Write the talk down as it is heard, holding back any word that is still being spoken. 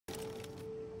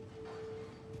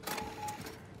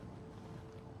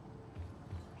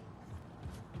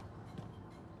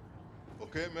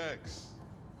Okay, Max.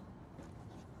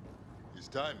 It's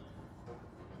time.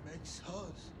 Max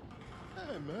hers.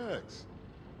 Hey, Max.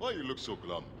 Why you look so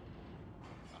glum?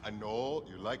 I know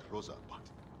you like Rosa, but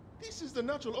this is the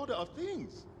natural order of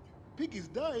things. Piggies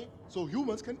die so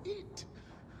humans can eat.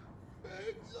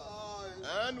 Max hers.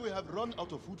 And we have run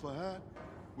out of food for her.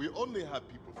 We only have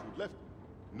people food left.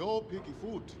 No piggy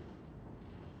food.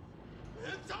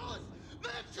 Max hers.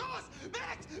 Max hers.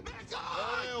 Max. Max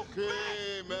Hey, hers.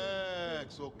 okay,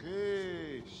 Max,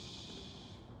 okay. Shh.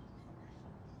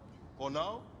 For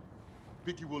now,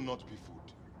 piggy will not be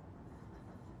food.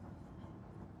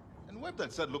 And wipe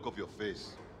that sad look off your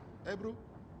face. Hey, bro?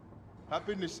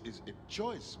 Happiness is a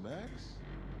choice, Max.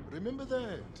 Remember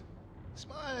that.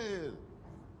 Smile.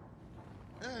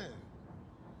 Hey.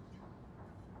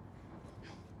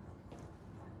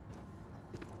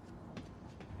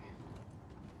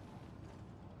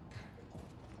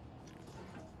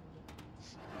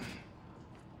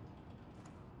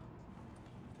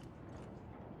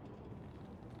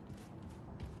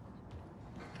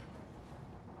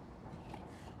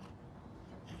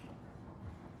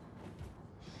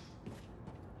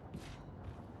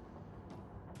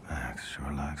 Max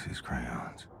sure likes his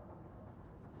crayons.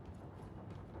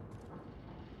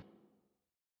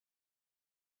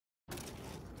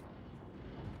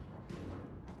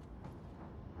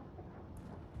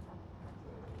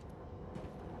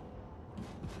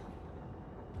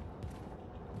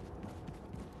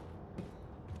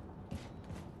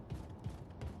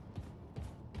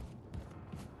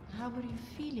 How are you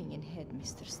feeling in head,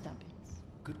 Mr. Stubbins?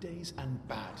 Good days and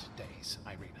bad days,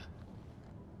 Irina.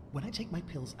 When I take my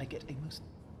pills, I get a most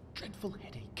dreadful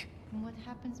headache. And what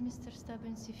happens, Mr.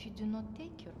 Stubbins, if you do not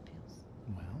take your pills?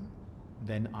 Well,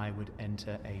 then I would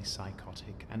enter a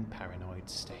psychotic and paranoid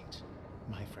state.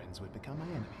 My friends would become my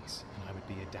enemies, and I would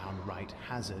be a downright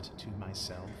hazard to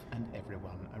myself and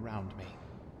everyone around me.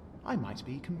 I might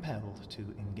be compelled to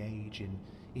engage in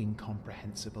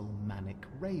incomprehensible manic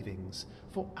ravings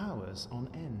for hours on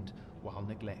end, while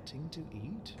neglecting to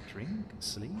eat, drink,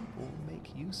 sleep, or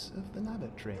make use of the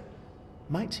lavatory.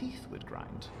 My teeth would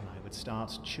grind, and I would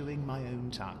start chewing my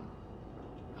own tongue.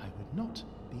 I would not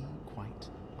be quite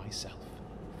myself,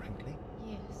 frankly.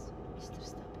 Yes, Mr.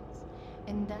 Stubbins.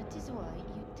 And that is why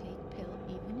you take pill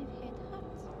even if head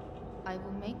hurts. I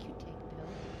will make you take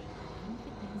pill, even if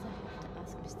it means I have to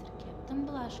ask Mr. Captain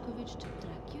Blazkowicz to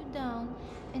track you down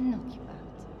and knock you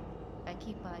out. I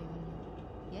keep eye on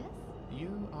you. Yes?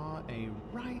 You are a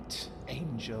right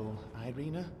angel,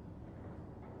 Irina.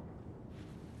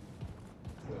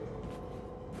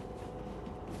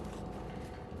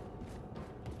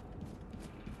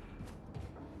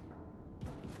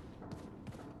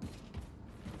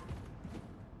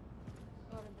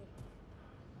 Horrible.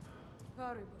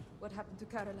 Horrible. What happened to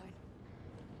Caroline?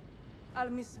 I'll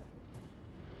miss her.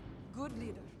 Good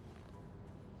leader.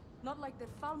 Not like that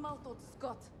foul-mouthed old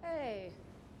Scot. Hey.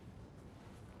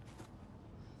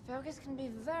 Fergus can be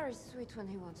very sweet when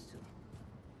he wants to.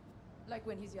 Like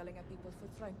when he's yelling at people for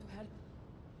trying to help.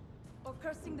 Or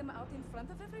cursing them out in front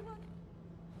of everyone.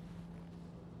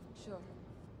 Sure.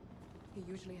 He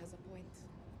usually has a point.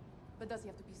 But does he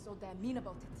have to be so damn mean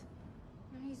about it?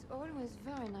 And he's always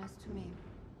very nice to me.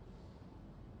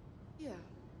 Yeah.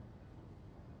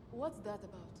 What's that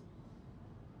about?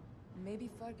 Maybe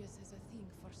Fergus has a thing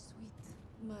for sweet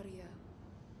Maria.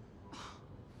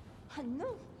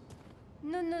 No.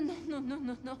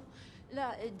 No.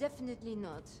 Definitely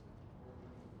not.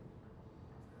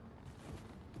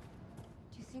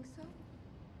 Do you think so?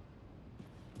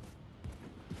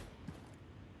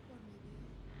 Or maybe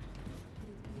could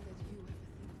it be that you have a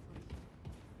thing for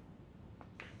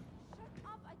him? Shut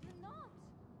up, I do not!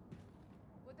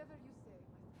 Whatever you say,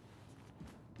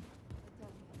 my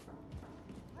friend. But tell me,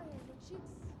 why are your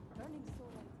cheeks turning so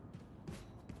red?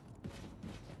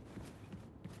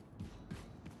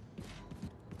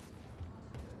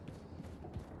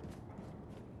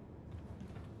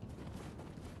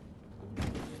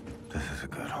 This is a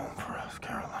good home for us,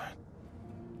 Caroline.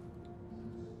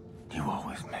 You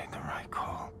always made the right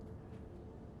call.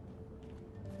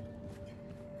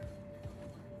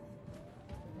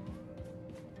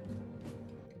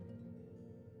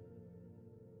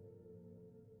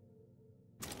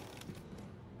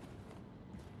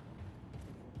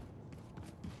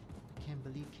 Can't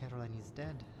believe Caroline is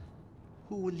dead.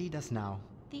 Who will lead us now?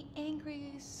 The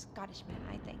angry Scottish man,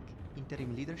 I think.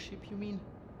 Interim leadership, you mean?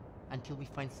 Until we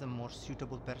find some more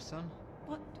suitable person?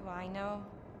 What do I know?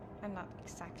 I'm not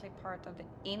exactly part of the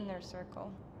inner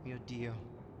circle. Mio Dio.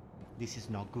 This is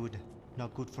not good.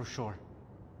 Not good for sure.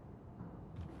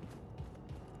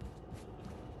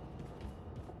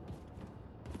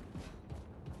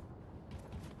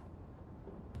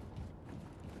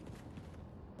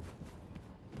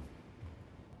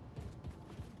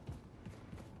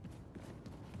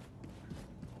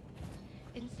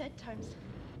 said terms.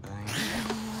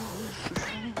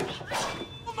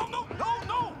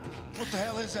 No! What the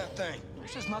hell is that thing?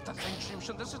 This is not the thing,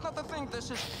 Shimshon. This is not the thing.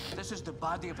 This is the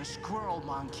body of a squirrel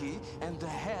monkey and the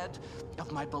head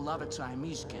of my beloved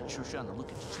Siamese kid, Shoshana.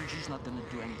 Look at this. He's not gonna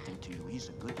do anything to you. He's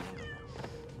a good young.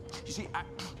 You see,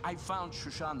 I found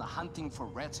Shoshana hunting for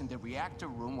rats in the reactor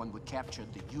room when we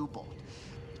captured the U-boat.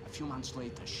 A few months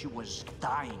later, she was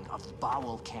dying of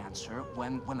bowel cancer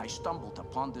when I stumbled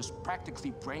upon this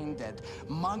practically brain-dead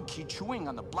monkey chewing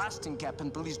on a blasting cap.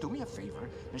 And please do me a favor,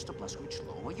 Mr. Blazkowicz,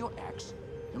 lower your axe.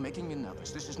 You're making me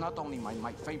nervous. This is not only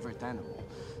my favorite animal.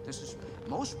 This is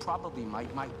most probably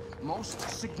my most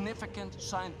significant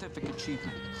scientific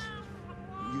achievement.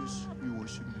 Yes, you are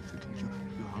significant.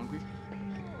 You're hungry?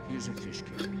 Here's a fish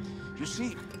cake. You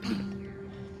see,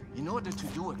 in order to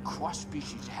do a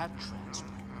cross-species head transplant,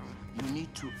 you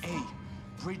need to A,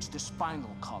 bridge the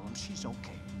spinal column. She's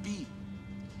okay. B,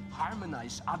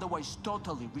 harmonize otherwise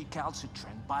totally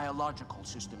recalcitrant biological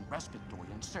system, respiratory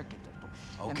and circulatory.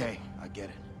 Okay, I get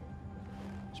it.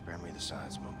 Spare me the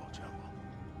science mumbo jumbo.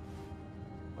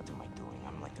 What am I doing?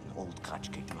 I'm like an old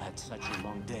kachkik who had such a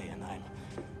long day, and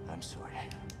I'm sorry.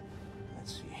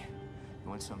 Let's see. You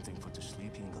want something for the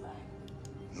sleep, Ingela?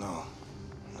 No,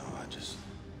 I just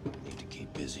need to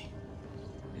keep busy.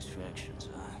 Distractions,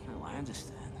 huh? No, I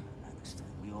understand.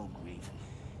 We all grieve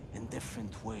in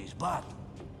different ways, but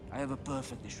I have a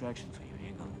perfect distraction for you,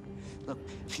 Ingela. Look,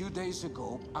 a few days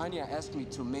ago, Anya asked me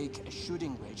to make a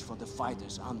shooting range for the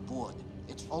fighters on board.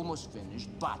 It's almost finished,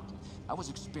 but I was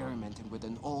experimenting with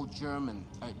an old German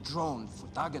drone for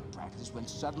target practice when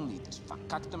suddenly this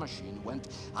verkackte machine went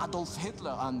Adolf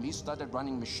Hitler on me, started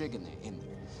running Michigan in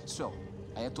there. So,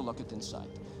 I had to lock it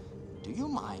inside. Do you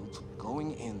mind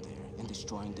going in there and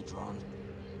destroying the drone?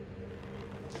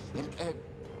 And,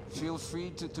 feel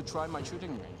free to try my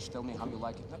shooting range. Tell me how you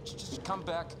like it. No, just come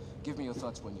back, give me your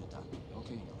thoughts when you're done.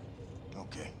 Okay?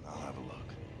 Okay, I'll have a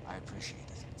look. I appreciate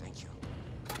it. Thank you.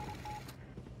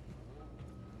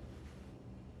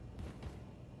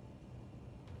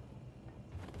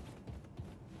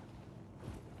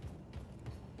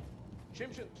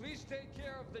 Shimshon, please take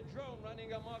care of the drone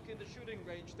running amok in the shooting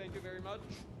range. Thank you very much.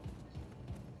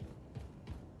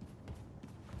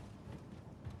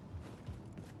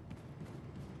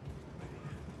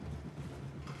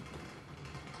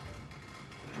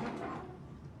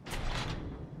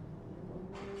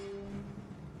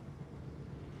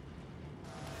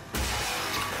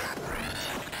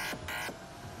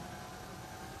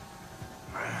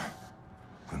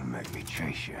 Gonna make me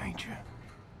chase you, ain't you?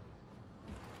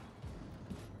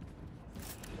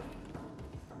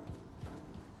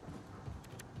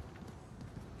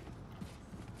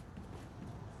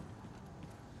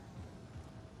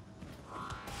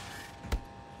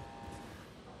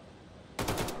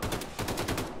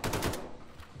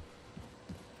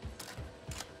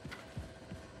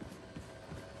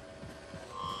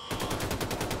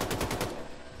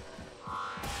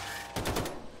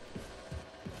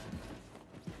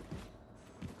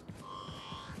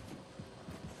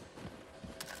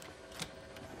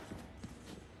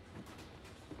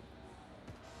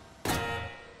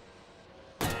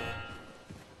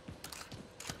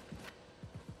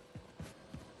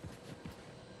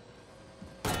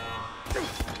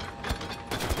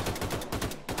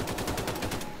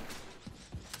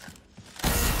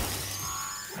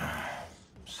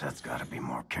 Seth's gotta be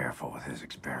more careful with his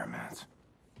experiments.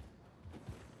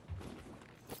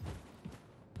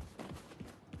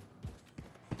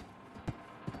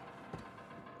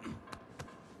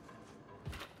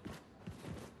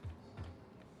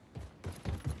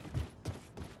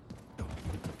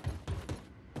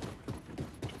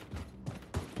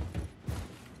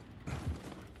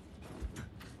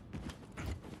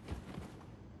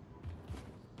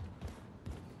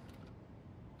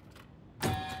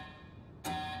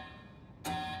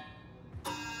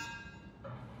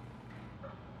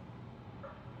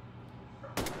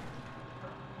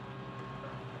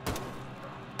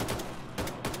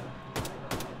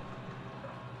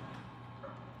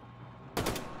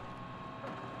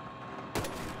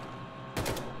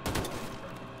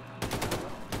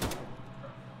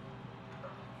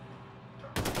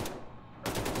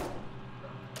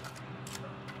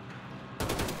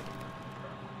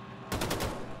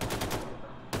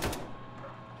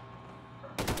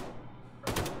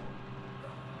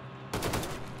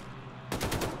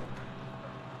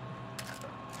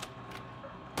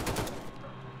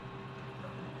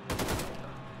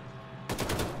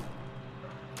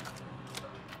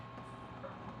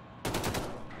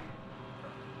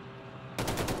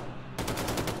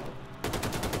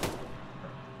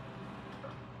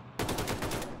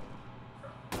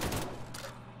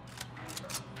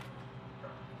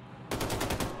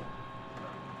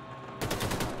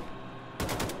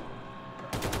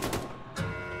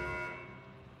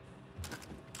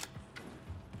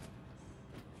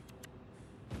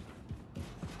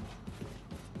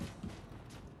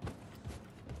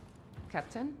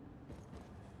 Captain?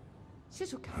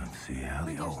 Sizzle Captain. Let's see how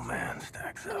the old man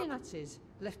stacks How many up. Nazis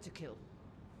left to kill?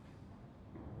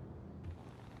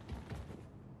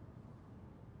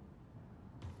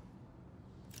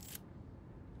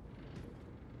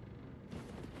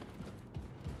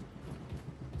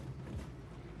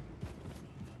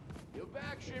 You're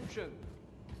back, Shimshon.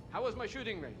 How was my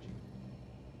shooting range?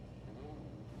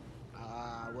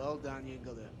 Well done,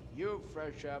 Yingler. You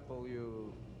fresh apple,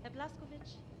 you... Herr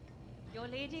Blaskovich, your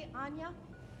lady, Anya,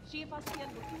 she was here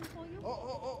looking for you?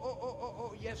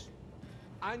 Oh, yes.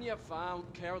 Anya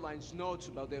found Caroline's notes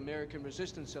about the American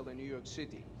resistance cell in New York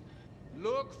City.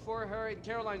 Look for her in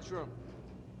Caroline's room.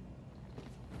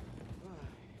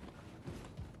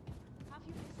 Have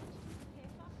you listened to the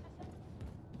paper, Hassan?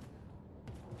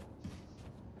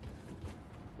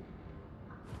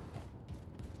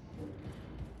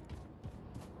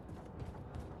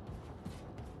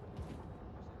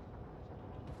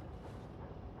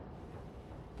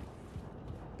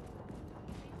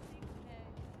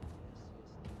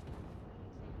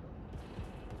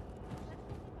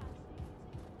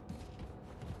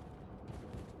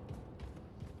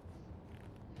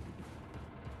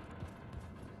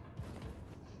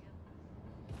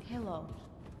 Hello.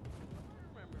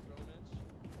 Remember romance?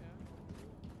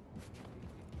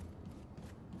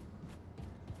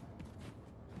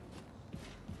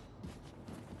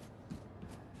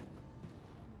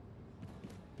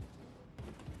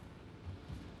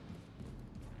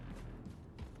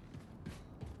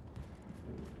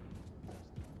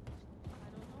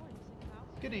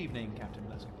 Good evening, Captain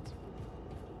Blazkowicz.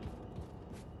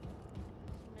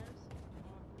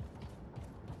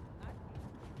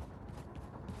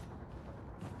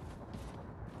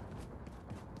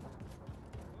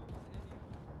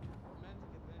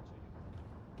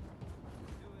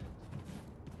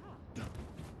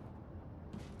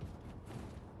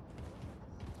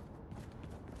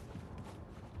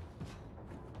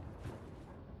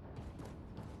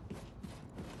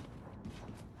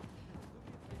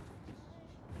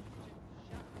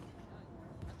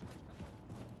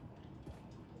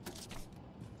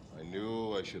 I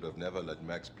knew I should have never let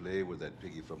Max play with that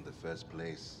piggy from the first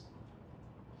place.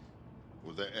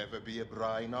 Will there ever be a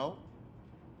Bry now?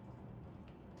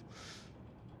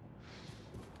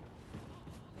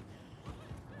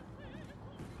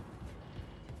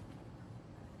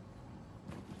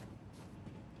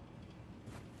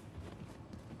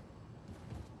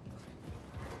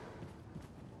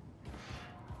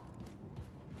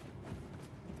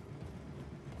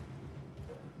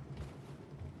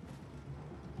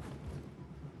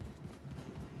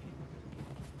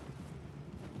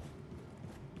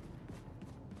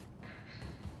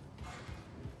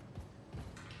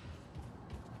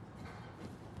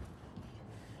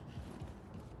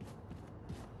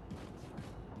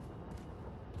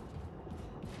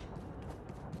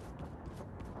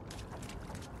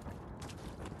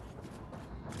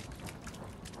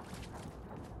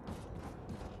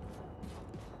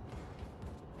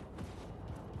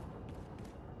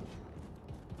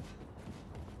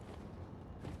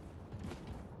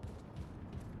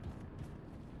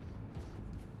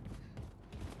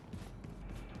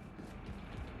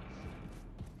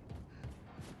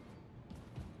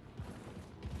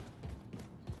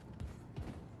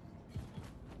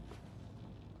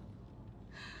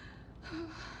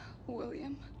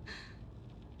 William.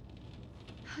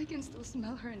 I can still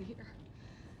smell her in here.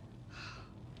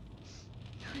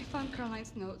 I found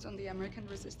Caroline's notes on the American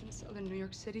resistance cell in New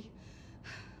York City.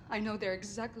 I know their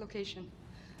exact location.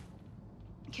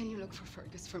 Can you look for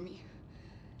Fergus for me?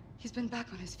 He's been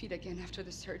back on his feet again after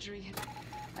the surgery. And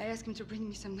I asked him to bring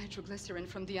me some nitroglycerin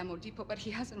from the ammo depot, but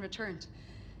he hasn't returned.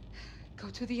 Go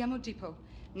to the ammo depot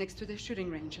next to the shooting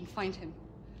range and find him.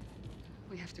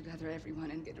 We have to gather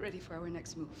everyone and get ready for our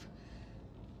next move.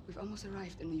 We've almost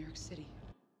arrived in New York City.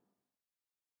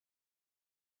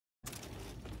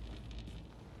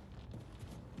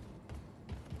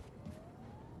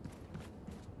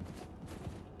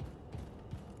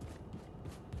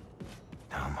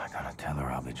 How am I gonna tell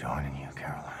her I'll be joining you,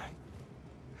 Caroline?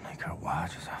 Make her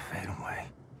watch as I fade away.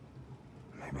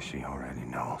 Maybe she already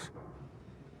knows.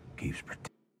 Keeps pretending.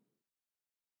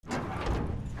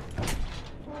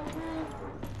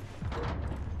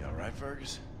 You all right,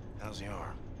 Fergus? How's the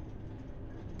arm?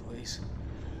 Please.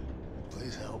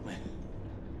 Please help me.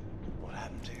 What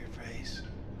happened to your face?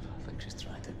 I think she's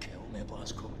trying to kill me,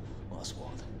 Blasco. Last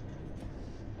what?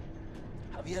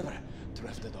 Have you ever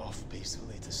drifted off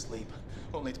peacefully to sleep,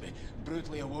 only to be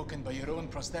brutally awoken by your own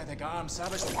prosthetic arm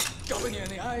savagely gubbing you in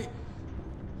the eye?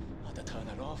 I had to turn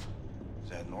her off. Is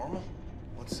that normal?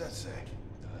 What's that say?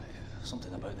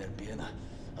 Something about there being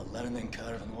a learning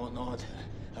curve and whatnot.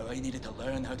 How I needed to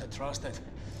learn how to trust it.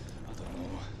 I don't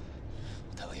know.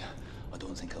 I'll tell you, I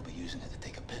don't think I'll be using it to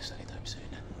take a piss anytime soon.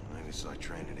 Maybe it's like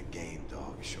training a game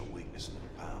dog. You show weakness and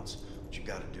it pounds. What you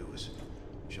gotta do is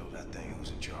show that thing who's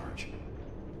in charge.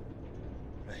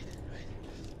 Right.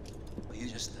 Well, you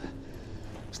just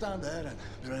stand there and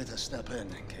be ready to step in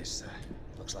case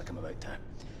looks like I'm about to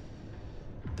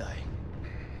die.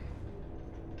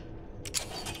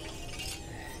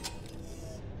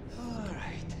 All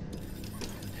right.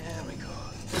 There we go.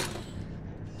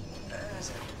 There's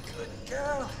a good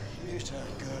girl. You're a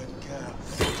good girl.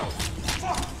 Oh,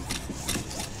 fuck!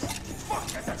 Fuck,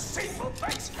 you deceitful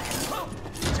face! Oh,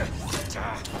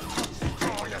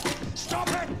 you stop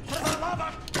it! For the love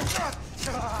of...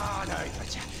 Oh, no,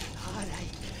 all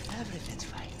right. Everything's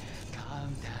fine.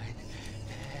 Calm down.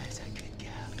 There's a good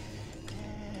girl.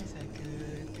 There's a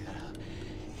good girl.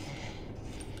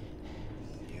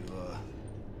 You,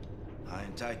 high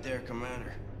and tight there,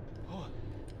 Commander? Oh.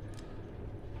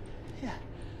 Yeah.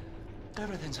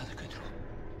 Everything's under control.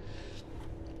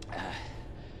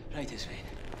 Right this way.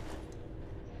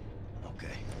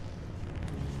 Okay.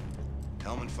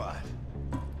 Helmet 5.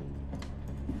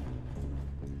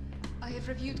 I have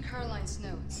reviewed Caroline's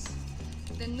notes.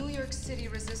 The New York City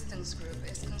Resistance Group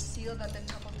is concealed at the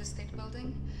top of the state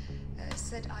building.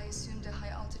 Said I assume the high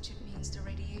altitude means the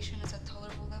radiation is at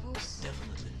tolerable levels?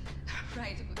 Definitely.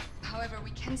 Right. However,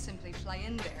 we can simply fly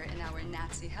in there in our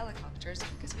Nazi helicopters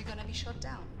because we're gonna be shot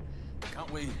down.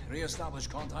 Can't we re-establish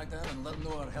contact there and let them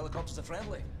know our helicopters are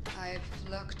friendly? I've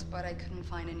looked, but I couldn't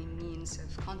find any means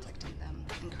of contacting them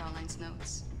in Caroline's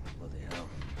notes. Bloody hell.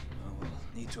 Well, we'll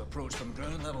need to approach from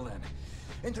ground level then.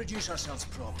 Introduce ourselves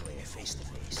properly, face to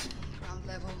face. Ground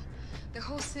level. The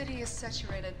whole city is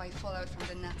saturated by fallout from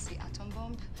the Nazi atom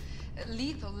bomb.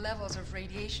 Lethal levels of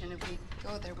radiation if we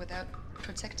go there without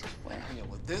protective wear. Yeah,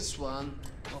 well, this one...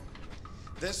 Well,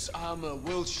 this armor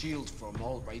will shield from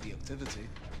all radioactivity.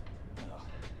 Well,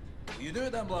 will you do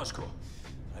it then, Blasco?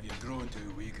 Have you grown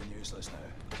too weak and useless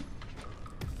now?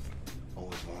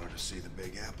 Always wanted to see the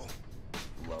Big Apple.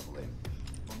 Lovely.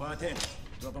 Well, back in.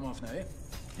 Drop him off now, eh?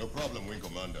 No problem, Wing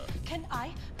Commander. Can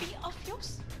I be of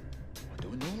use? I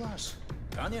don't know, lass.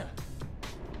 Can ya?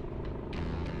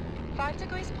 5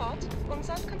 degrees port.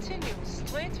 Unsand continues.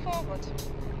 Straight forward.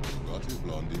 Got you,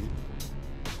 Blondie.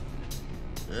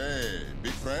 Hey,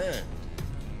 big friend.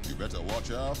 You better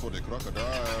watch out for the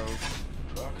crocodiles.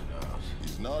 Crocodiles?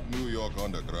 It's not New York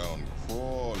underground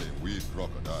crawling with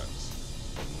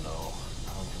crocodiles. No.